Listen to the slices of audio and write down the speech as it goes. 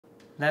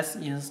Let's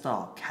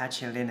install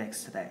Cachy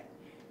Linux today.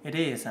 It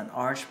is an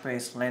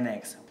Arch-based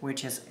Linux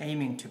which is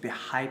aiming to be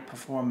high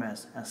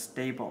performance and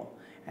stable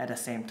at the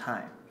same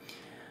time.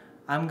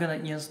 I'm gonna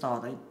install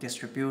the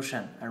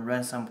distribution and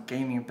run some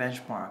gaming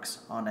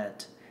benchmarks on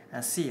it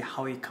and see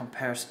how it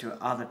compares to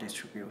other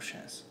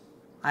distributions.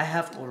 I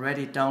have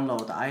already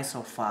downloaded the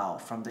ISO file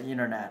from the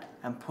internet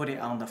and put it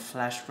on the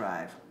flash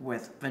drive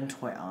with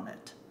Ventoy on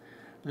it.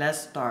 Let's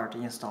start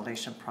the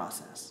installation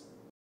process.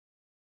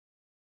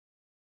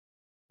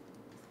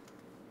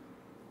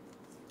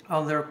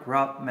 On their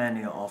grub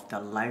menu of the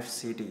Live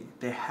CD,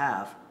 they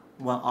have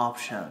one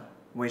option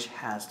which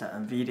has the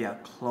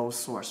nVidia closed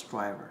source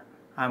driver.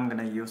 I'm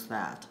gonna use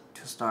that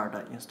to start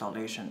the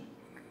installation.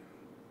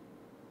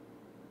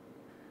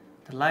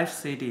 The Live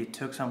CD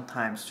took some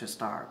time to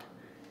start,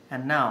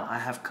 and now I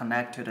have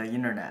connected to the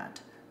internet.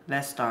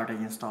 Let's start the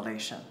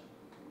installation.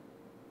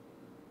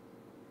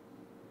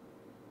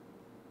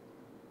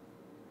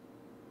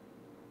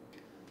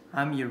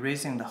 I'm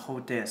erasing the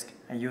whole disk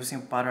and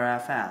using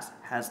ButterFS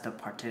as the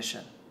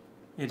partition.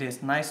 It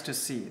is nice to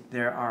see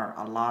there are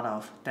a lot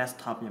of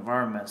desktop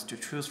environments to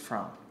choose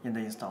from in the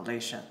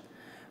installation,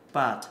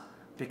 but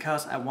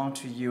because I want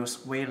to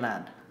use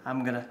Wayland,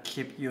 I'm gonna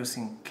keep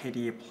using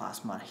KDE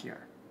Plasma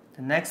here.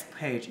 The next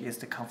page is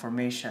the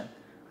confirmation.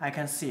 I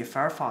can see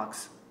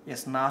Firefox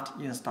is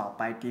not installed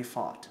by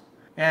default,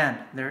 and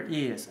there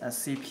is a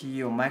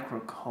CPU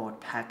microcode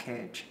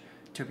package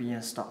to be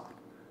installed.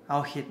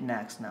 I'll hit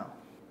next now.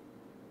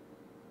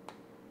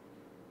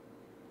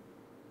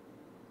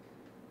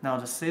 Now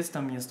the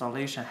system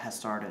installation has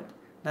started.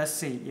 Let's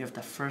see if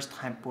the first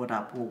time boot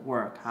up will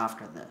work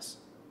after this.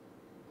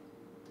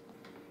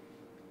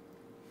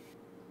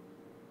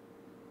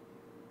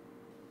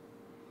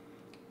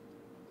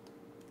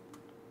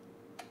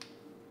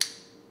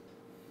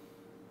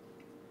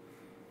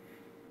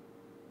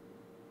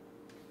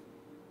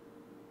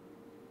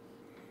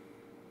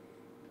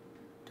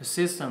 The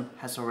system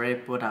has already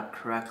booted up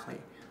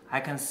correctly. I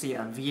can see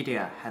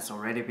nVidia has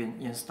already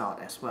been installed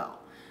as well.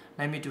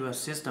 Let me do a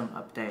system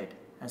update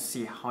and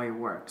see how it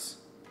works.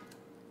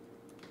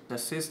 The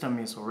system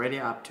is already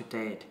up to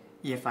date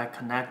if I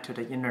connect to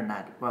the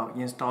internet while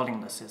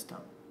installing the system.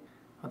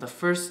 The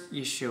first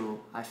issue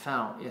I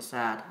found is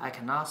that I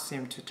cannot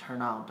seem to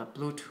turn on the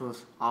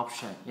Bluetooth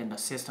option in the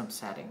system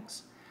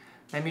settings.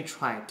 Let me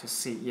try to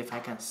see if I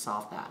can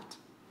solve that.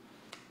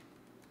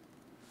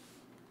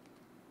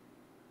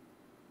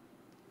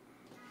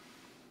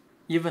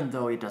 Even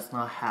though it does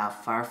not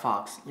have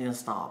Firefox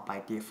installed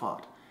by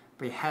default,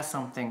 but it has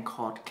something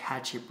called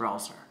Cachy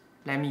browser.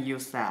 Let me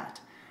use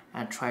that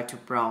and try to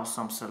browse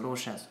some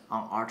solutions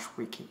on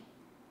ArchWiki.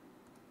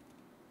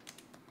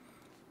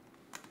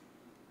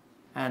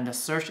 And the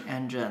search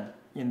engine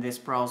in this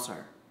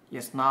browser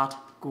is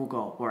not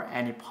Google or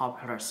any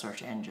popular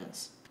search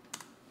engines.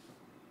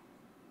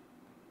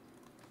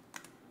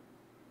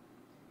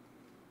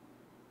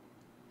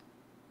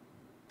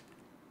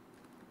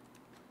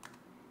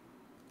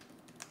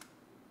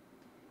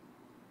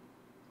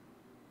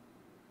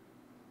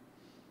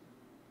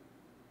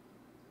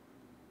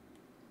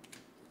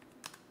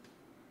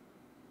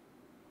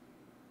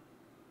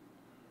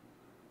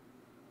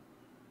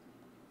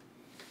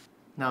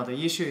 Now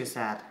the issue is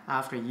that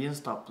after you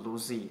install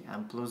BlueZ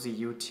and BlueZ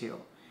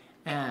Util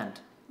and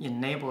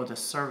enable the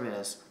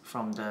service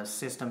from the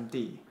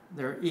systemd,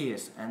 there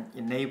is an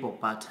enable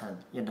button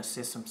in the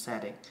system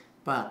setting,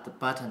 but the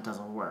button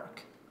doesn't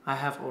work. I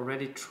have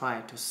already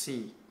tried to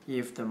see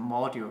if the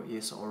module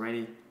is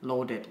already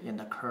loaded in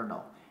the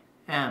kernel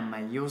and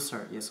my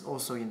user is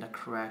also in the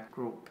correct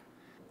group.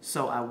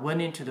 So I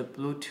went into the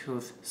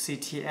Bluetooth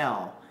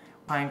CTL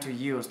trying to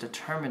use the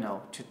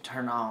terminal to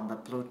turn on the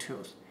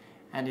Bluetooth,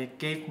 and it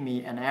gave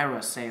me an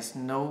error says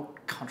no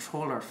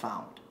controller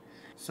found.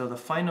 So the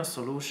final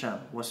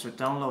solution was to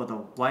download the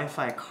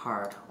Wi-Fi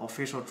card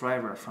official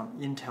driver from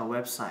Intel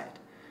website,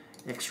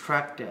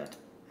 extract it,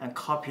 and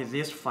copy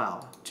this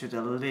file to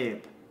the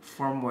lib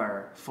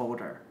firmware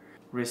folder,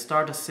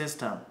 restart the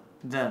system,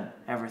 then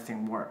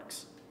everything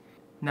works.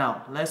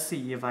 Now let's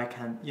see if I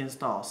can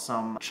install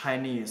some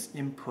Chinese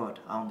input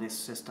on this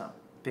system.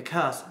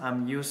 Because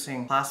I'm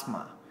using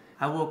Plasma,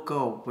 I will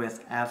go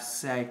with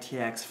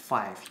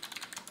FCITX5.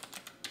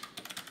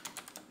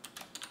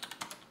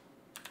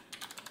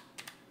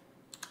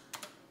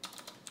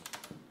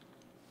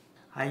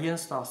 I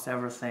installed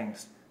several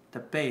things: the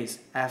base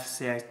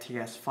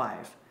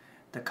FCITX5,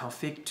 the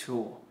config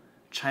tool,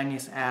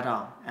 Chinese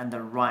add-on, and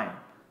the RIME.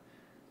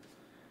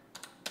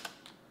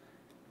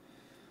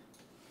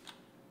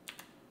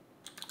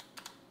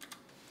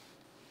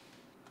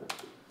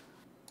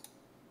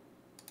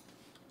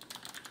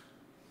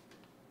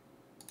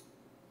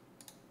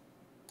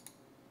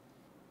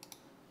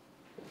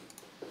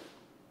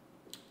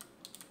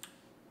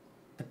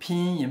 The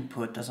pinyin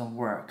input doesn't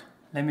work.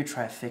 Let me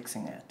try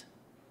fixing it.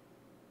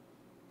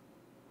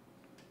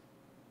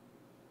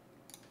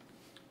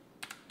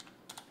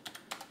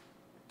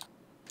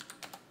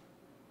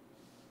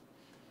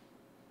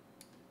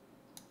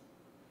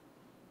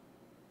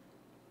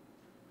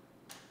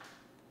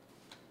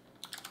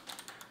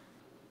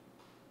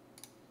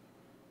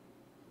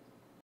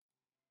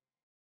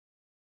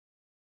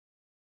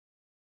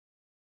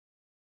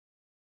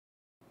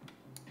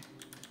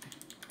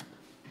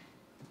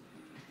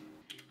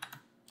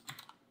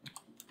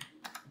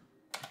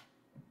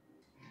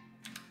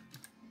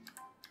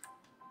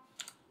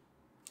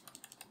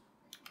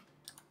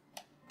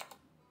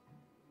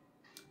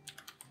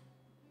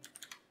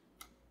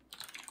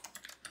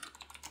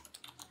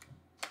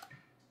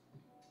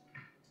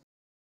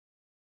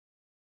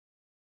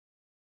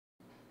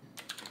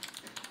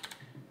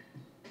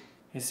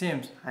 It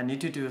seems I need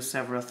to do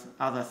several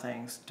other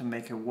things to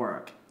make it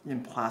work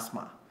in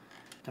Plasma.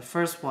 The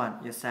first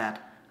one is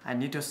that I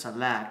need to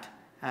select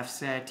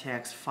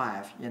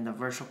FCITX5 in the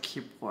virtual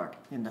keyboard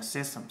in the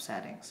system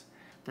settings.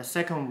 The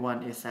second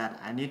one is that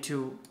I need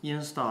to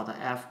install the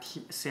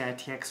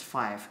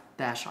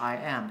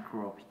FCITX5-IM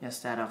group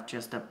instead of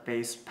just the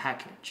base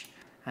package.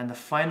 And the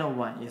final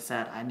one is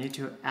that I need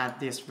to add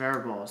these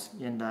variables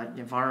in the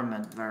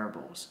environment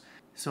variables.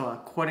 So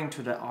according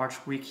to the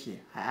Arch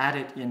Wiki, I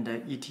added in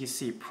the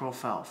etc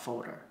profile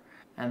folder.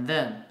 And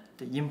then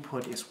the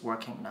input is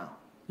working now.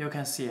 You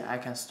can see I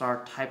can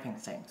start typing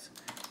things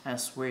and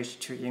switch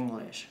to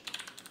English.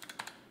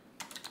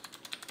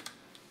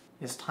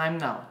 It's time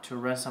now to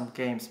run some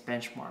games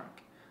benchmark.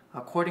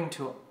 According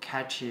to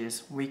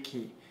Cachy's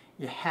wiki,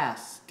 it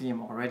has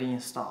Steam already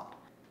installed.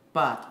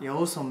 But it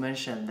also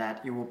mentioned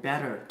that it would be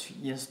better to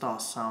install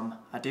some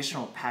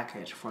additional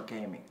package for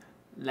gaming.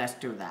 Let's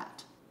do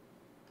that.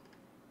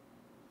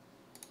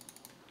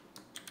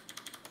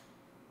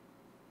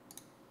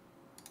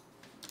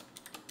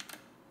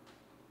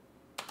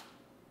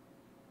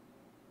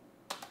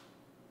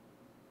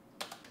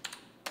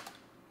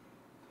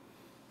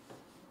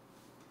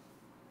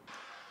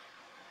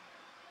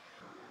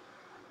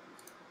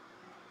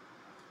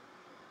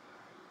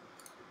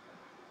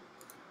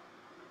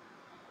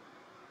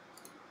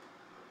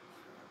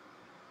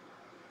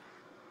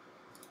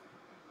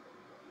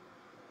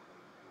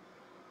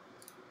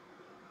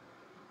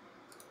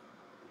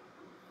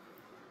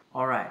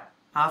 Alright,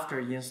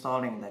 after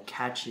installing the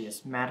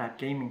Cachy's Meta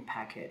Gaming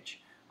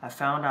package, I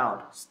found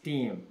out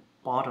Steam,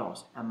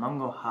 Bottles, and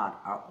mangohud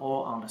are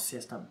all on the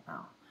system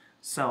now.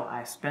 So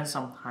I spent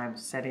some time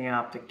setting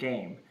up the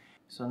game.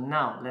 So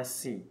now let's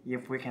see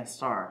if we can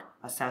start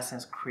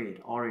Assassin's Creed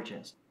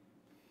Origins.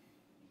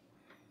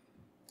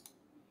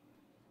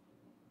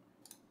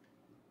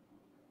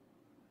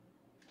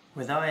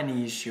 Without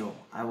any issue,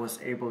 I was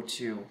able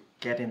to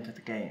get into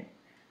the game.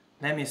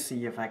 Let me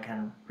see if I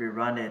can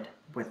rerun it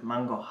with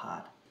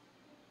mangohud.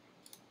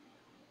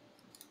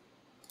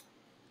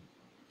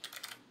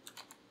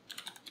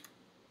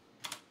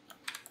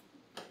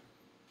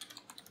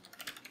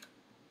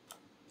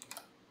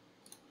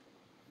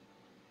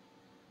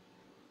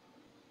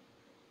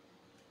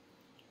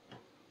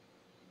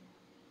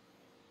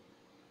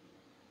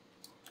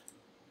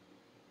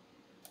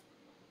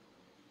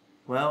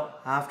 Well,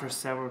 after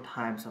several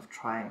times of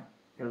trying,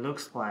 it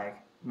looks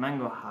like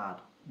mangohud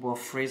will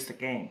freeze the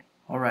game.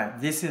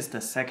 Alright, this is the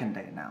second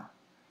day now.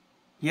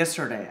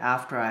 Yesterday,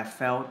 after I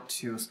failed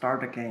to start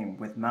the game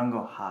with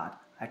mangohud,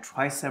 I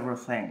tried several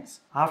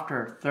things.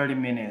 After 30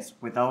 minutes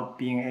without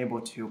being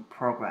able to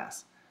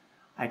progress,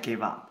 I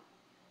gave up.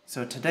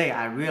 So today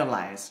I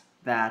realized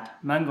that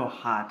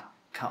mangohud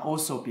can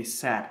also be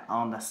set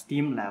on the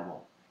Steam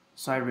level.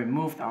 So I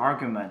removed the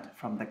argument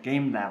from the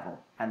game level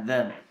and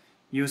then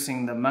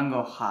using the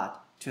mangohud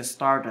to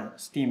start the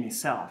Steam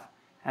itself,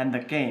 and the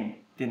game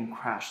didn't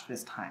crash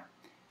this time.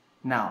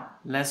 Now,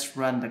 let's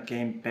run the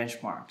game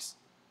benchmarks.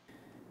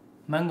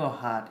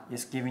 mangohud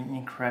is giving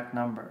incorrect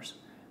numbers.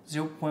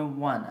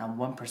 0.1 and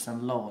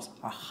 1% lows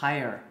are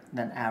higher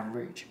than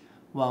average,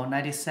 while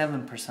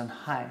 97%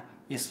 high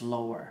is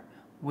lower,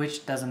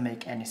 which doesn't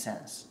make any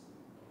sense.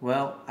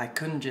 Well, I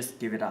couldn't just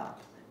give it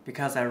up,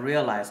 because I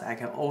realized I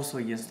can also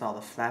install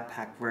the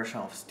Flatpak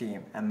version of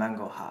Steam and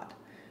mangohud.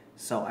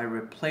 So I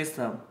replaced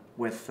them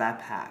with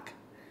Flatpak,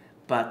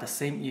 but the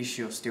same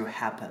issue still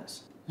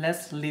happens.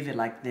 Let's leave it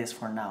like this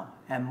for now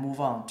and move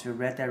on to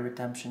Red Dead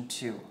Redemption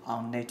 2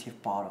 on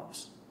native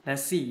bottles.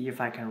 Let's see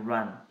if I can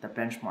run the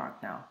benchmark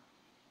now.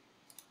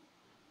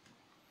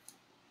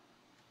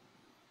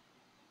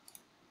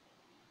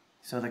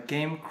 So the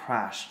game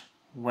crashed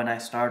when I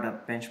started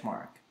the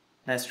benchmark.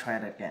 Let's try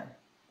it again.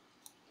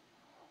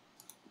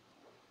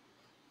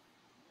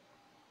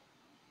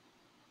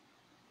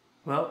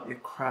 Well,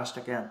 it crashed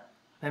again.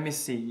 Let me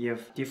see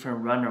if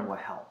different runner will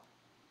help.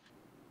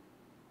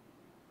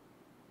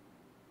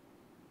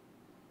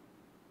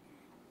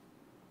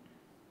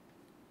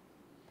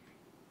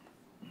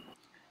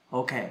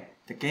 Okay,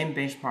 the game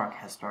benchmark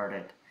has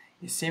started.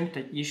 It seems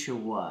the issue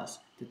was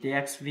the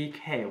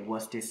DXVK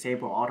was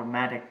disabled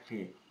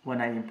automatically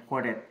when I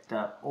imported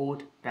the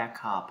old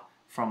backup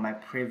from my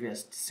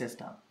previous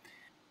system.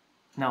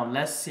 Now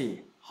let's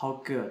see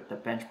how good the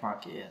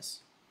benchmark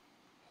is.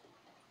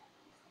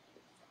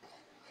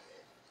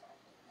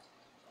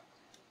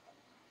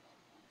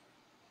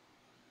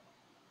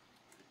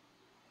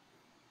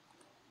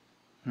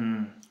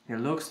 It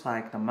looks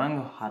like the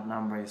mangohud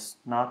number is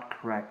not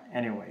correct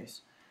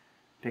anyways,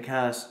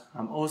 because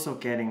I'm also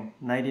getting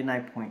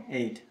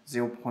 99.8,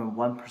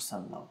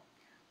 0.1% low,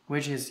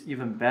 which is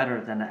even better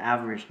than the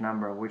average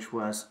number, which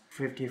was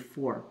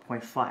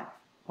 54.5.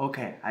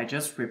 Okay, I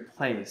just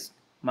replaced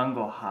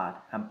mangohud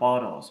and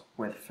bottles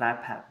with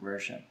Flatpak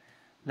version.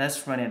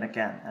 Let's run it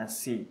again and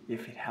see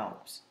if it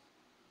helps.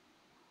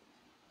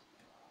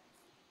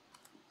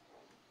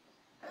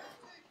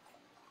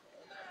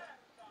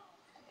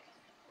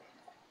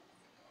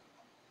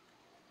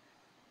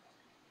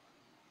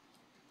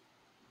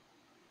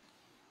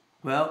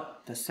 Well,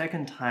 the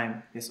second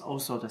time is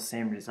also the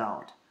same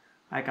result.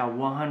 I got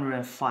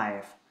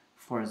 105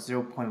 for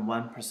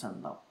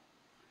 0.1% low.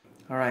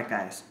 Alright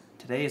guys,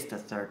 today is the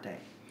third day.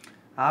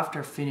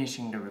 After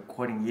finishing the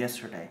recording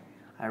yesterday,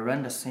 I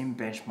ran the same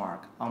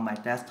benchmark on my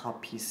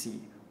desktop PC,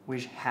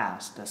 which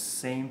has the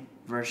same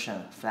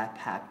version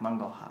Flatpak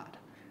mangohud.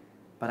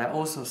 But I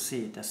also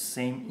see the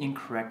same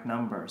incorrect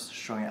numbers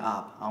showing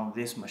up on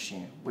this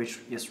machine, which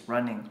is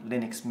running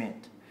Linux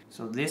Mint.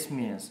 So this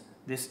means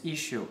this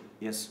issue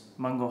is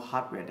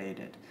mangohud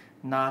related,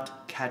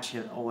 not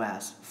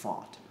CachyOS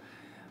fault.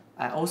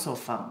 I also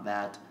found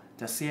that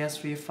the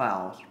CSV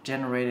file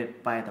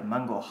generated by the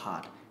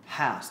mangohud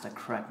has the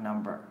correct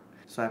number.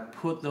 So I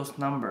put those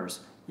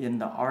numbers in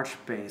the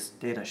Arch-based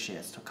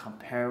datasheets to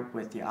compare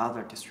with the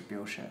other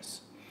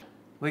distributions.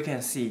 We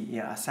can see in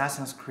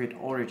Assassin's Creed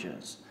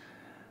Origins,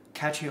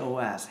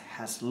 CachyOS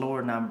has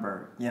lower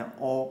number in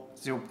all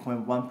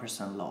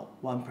 0.1% low,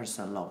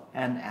 1% low,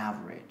 and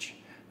average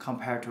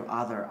compared to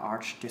other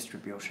Arch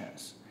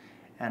distributions.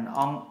 And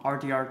on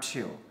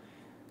RDR2,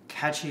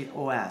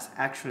 CachyOS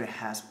actually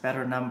has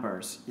better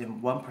numbers in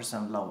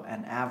 1% low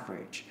and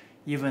average,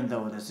 even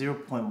though the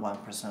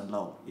 0.1%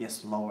 low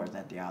is lower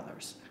than the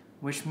others,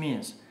 which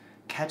means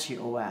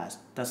CachyOS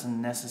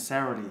doesn't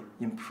necessarily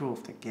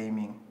improve the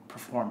gaming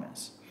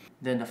performance.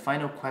 Then the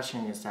final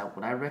question is that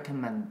would I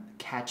recommend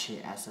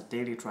Cachy as a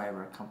daily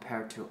driver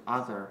compared to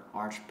other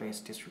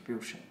Arch-based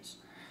distributions?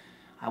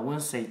 I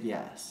wouldn't say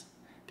yes,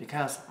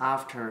 because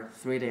after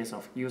 3 days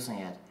of using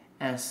it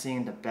and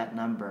seeing the bad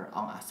number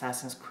on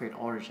Assassin's Creed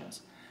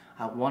Origins,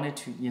 I wanted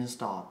to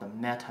install the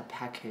meta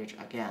package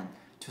again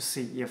to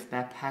see if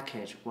that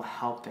package will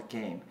help the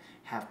game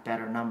have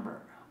better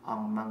number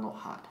on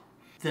mangohud.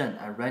 Then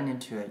I ran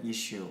into an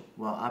issue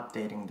while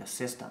updating the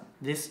system.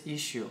 This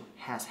issue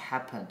has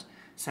happened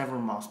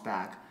several months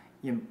back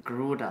in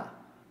Garuda,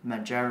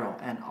 Manjaro,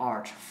 and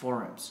Arch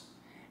forums,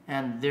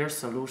 and their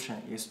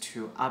solution is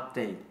to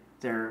update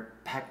their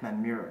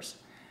Pacman mirrors.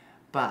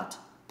 But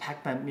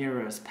Pacman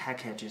mirrors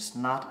package is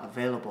not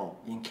available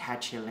in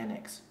Cachy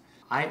Linux.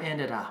 I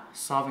ended up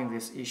solving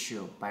this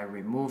issue by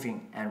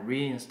removing and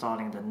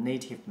reinstalling the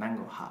native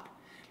mangohud,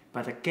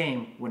 but the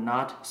game would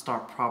not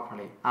start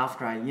properly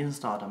after I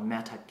installed the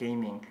meta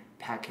gaming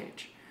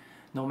package,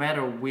 no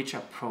matter which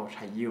approach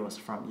I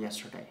used from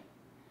yesterday.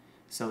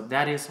 So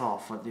that is all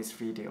for this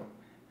video.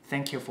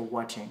 Thank you for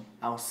watching.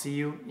 I'll see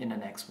you in the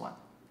next one.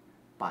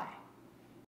 Bye.